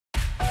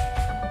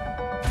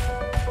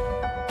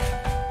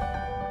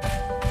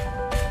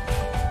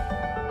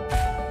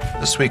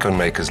This week on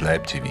Makers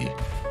Lab TV,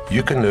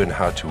 you can learn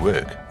how to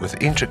work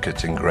with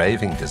intricate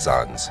engraving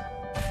designs.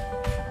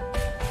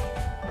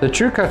 The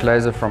TrueCut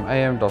laser from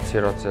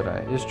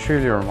am.co.za is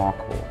truly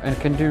remarkable and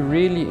can do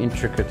really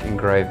intricate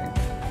engraving.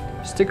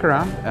 Stick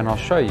around and I'll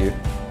show you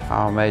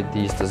how I made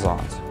these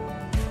designs.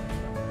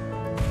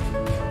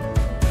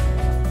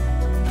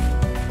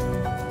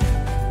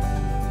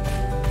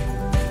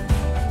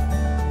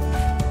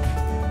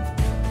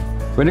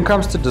 When it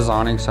comes to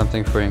designing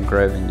something for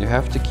engraving, you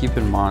have to keep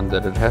in mind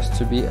that it has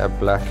to be a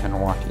black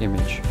and white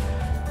image,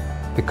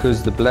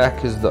 because the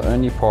black is the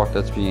only part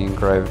that's being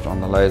engraved on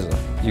the laser.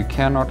 You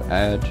cannot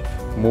add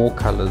more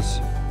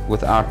colors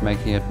without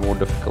making it more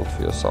difficult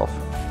for yourself.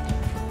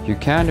 You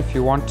can if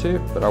you want to,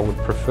 but I would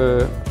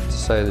prefer to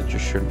say that you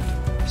shouldn't.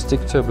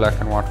 Stick to a black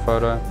and white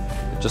photo.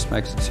 It just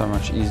makes it so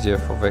much easier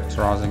for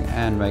vectorizing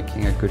and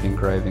making a good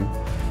engraving,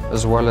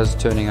 as well as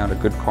turning out a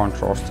good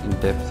contrast in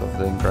depth of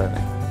the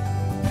engraving.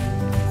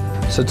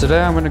 So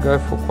today I'm going to go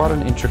for quite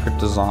an intricate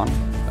design.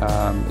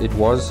 It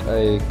was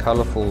a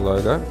colorful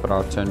logo, but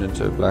I turned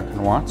into black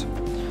and white.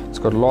 It's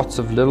got lots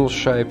of little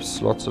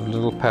shapes, lots of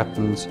little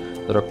patterns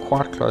that are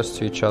quite close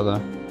to each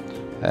other,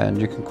 and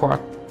you can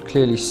quite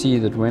clearly see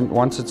that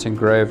once it's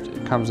engraved,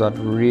 it comes out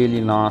really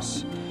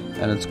nice,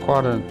 and it's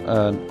quite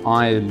an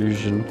eye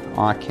illusion,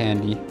 eye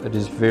candy. It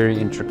is very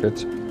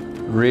intricate.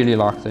 Really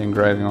like the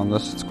engraving on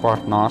this. It's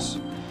quite nice.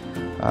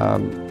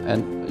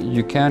 And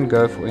you can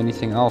go for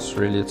anything else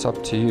really, it's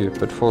up to you,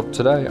 but for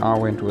today I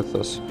went with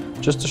this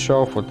just to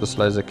show off what this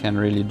laser can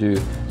really do.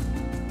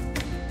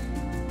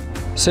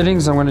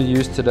 Settings I'm going to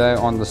use today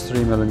on this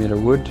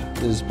 3mm wood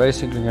is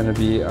basically going to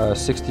be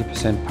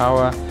 60%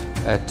 power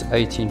at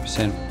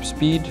 18%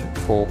 speed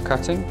for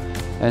cutting,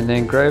 and the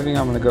engraving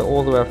I'm going to go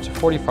all the way up to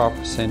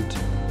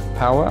 45%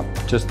 power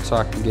just so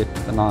I can get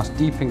a nice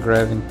deep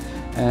engraving,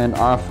 and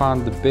I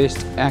found the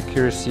best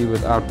accuracy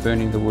without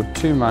burning the wood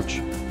too much,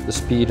 the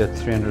speed at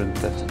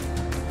 330.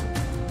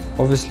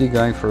 Obviously,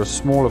 going for a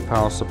smaller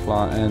power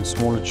supply and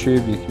smaller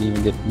tube, you can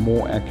even get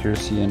more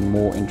accuracy and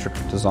more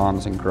intricate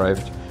designs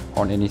engraved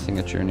on anything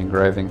that you're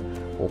engraving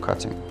or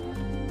cutting.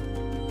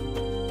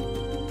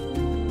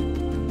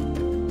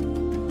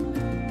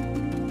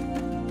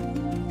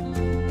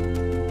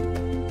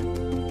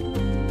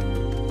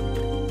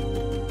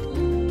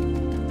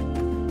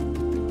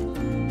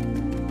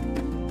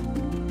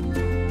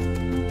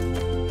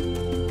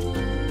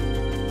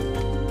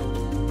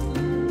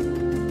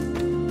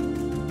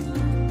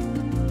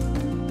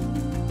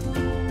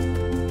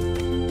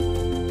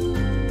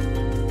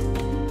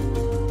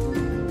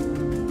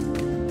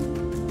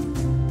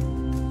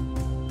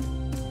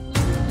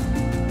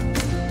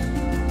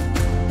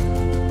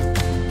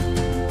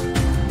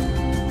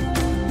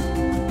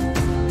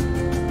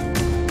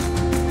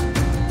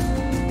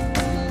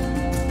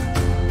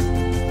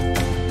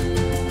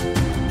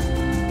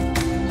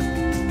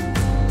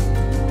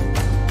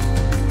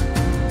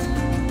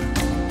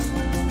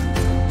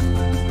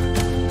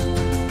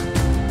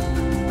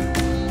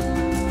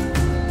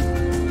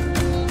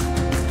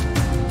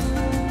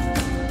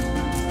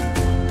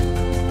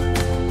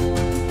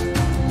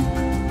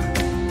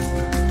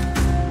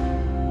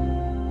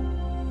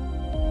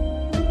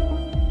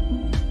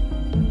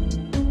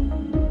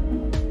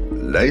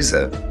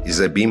 Laser is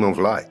a beam of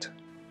light.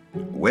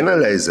 When a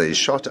laser is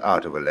shot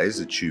out of a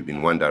laser tube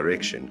in one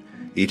direction,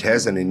 it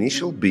has an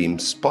initial beam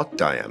spot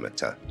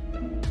diameter.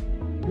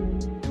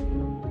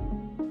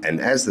 And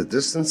as the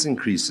distance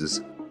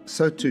increases,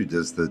 so too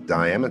does the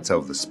diameter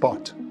of the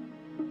spot,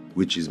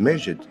 which is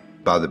measured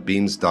by the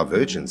beam's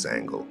divergence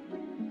angle.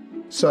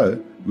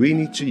 So, we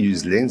need to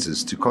use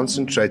lenses to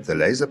concentrate the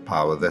laser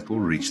power that will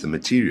reach the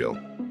material.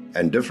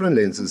 And different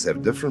lenses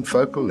have different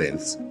focal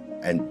lengths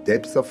and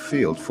depth of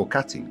field for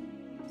cutting.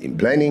 In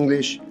plain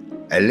English,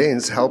 a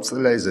lens helps the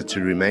laser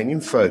to remain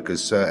in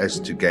focus so as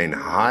to gain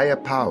higher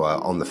power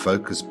on the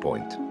focus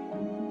point,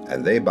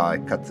 and thereby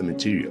cut the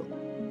material.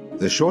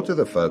 The shorter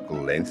the focal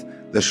length,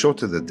 the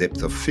shorter the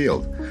depth of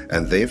field,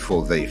 and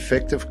therefore the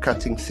effective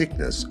cutting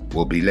thickness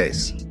will be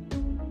less.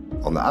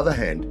 On the other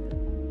hand,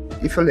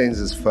 if a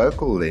lens's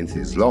focal length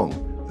is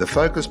long, the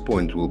focus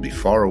point will be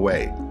far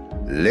away,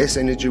 less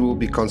energy will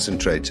be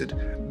concentrated,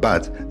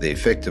 but the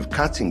effective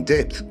cutting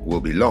depth will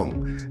be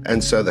long,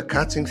 and so the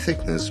cutting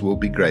thickness will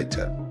be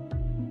greater.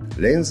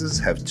 Lenses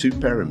have two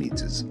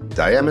parameters,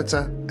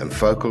 diameter and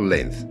focal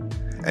length,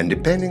 and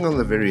depending on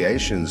the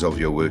variations of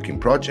your working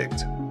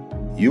project,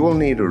 you will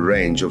need a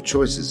range of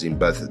choices in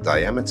both the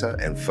diameter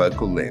and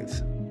focal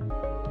length.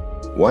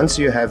 Once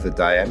you have the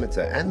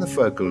diameter and the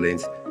focal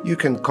length, you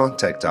can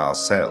contact our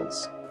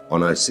sales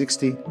on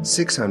 060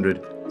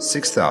 600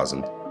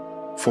 6000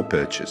 for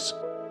purchase.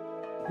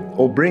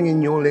 Or bring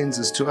in your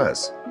lenses to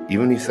us,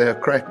 even if they are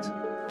cracked,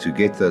 to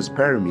get those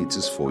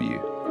parameters for you.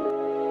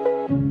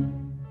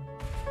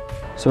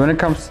 So when it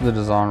comes to the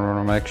design, we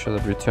want to make sure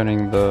that we're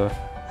turning the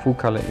full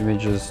color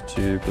images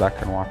to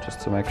black and white, just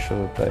to make sure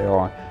that they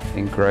are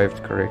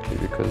engraved correctly,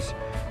 because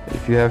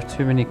if you have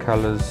too many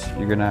colors,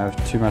 you're going to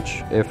have too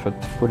much effort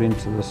to put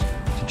into this,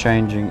 to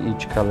changing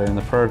each color in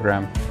the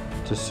program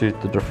to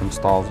suit the different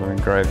styles of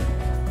engraving.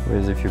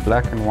 Whereas if you're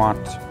black and white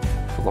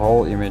for the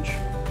whole image,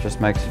 it just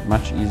makes it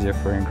much easier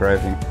for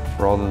engraving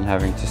rather than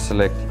having to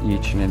select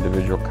each and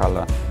individual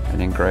color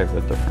and engrave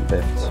at different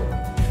depths.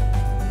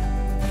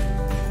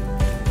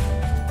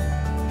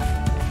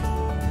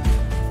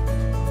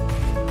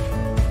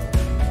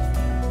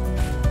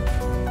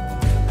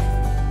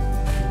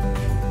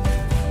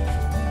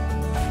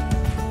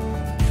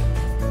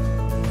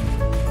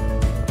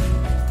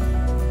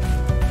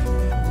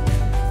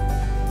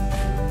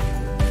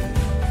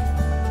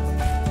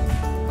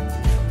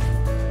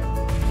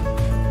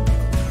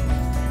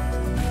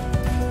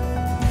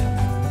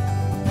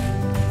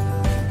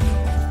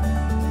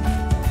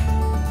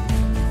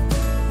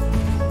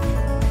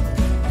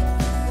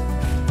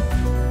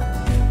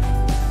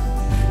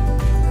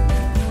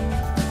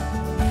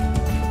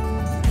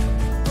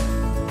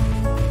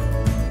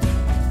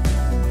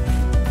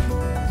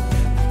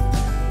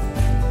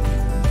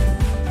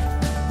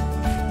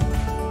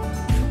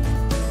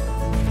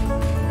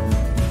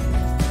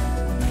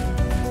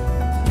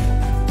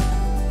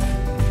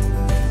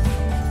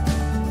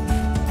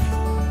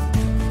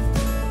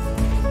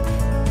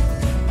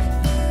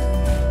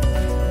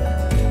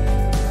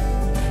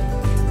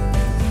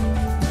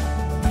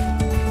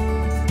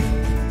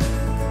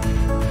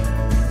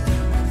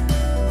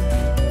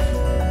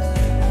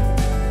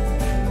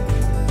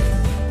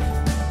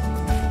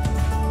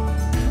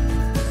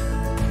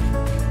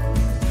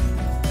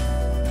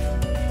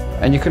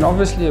 And you can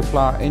obviously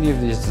apply any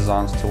of these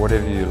designs to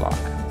whatever you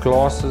like.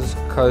 Glasses,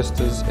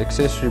 coasters,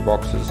 accessory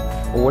boxes,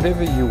 or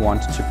whatever you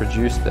want to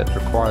produce that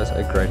requires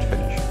a great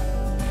finish.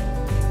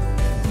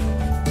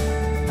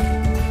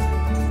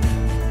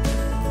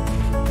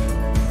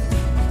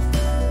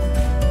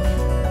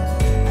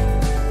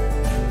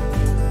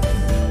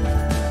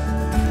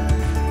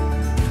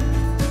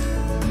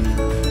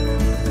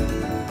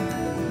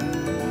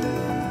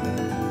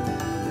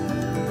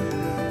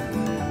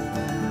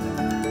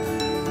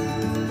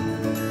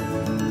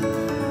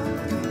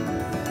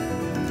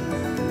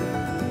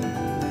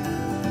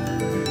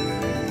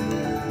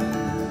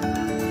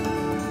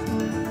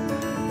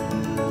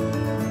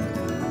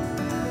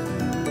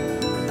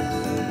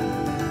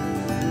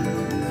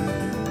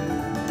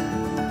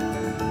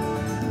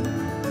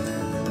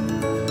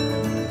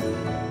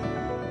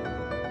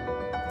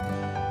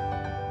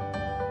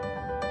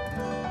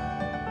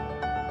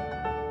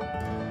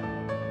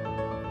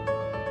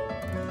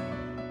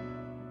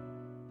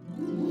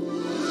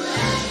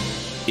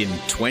 In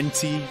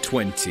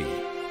 2020,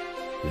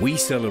 we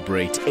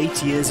celebrate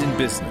 8 years in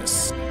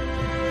business,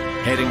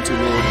 heading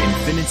toward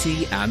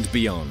infinity and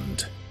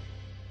beyond.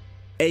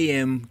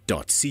 am.co.za.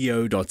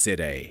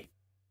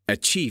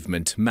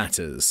 Achievement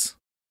matters.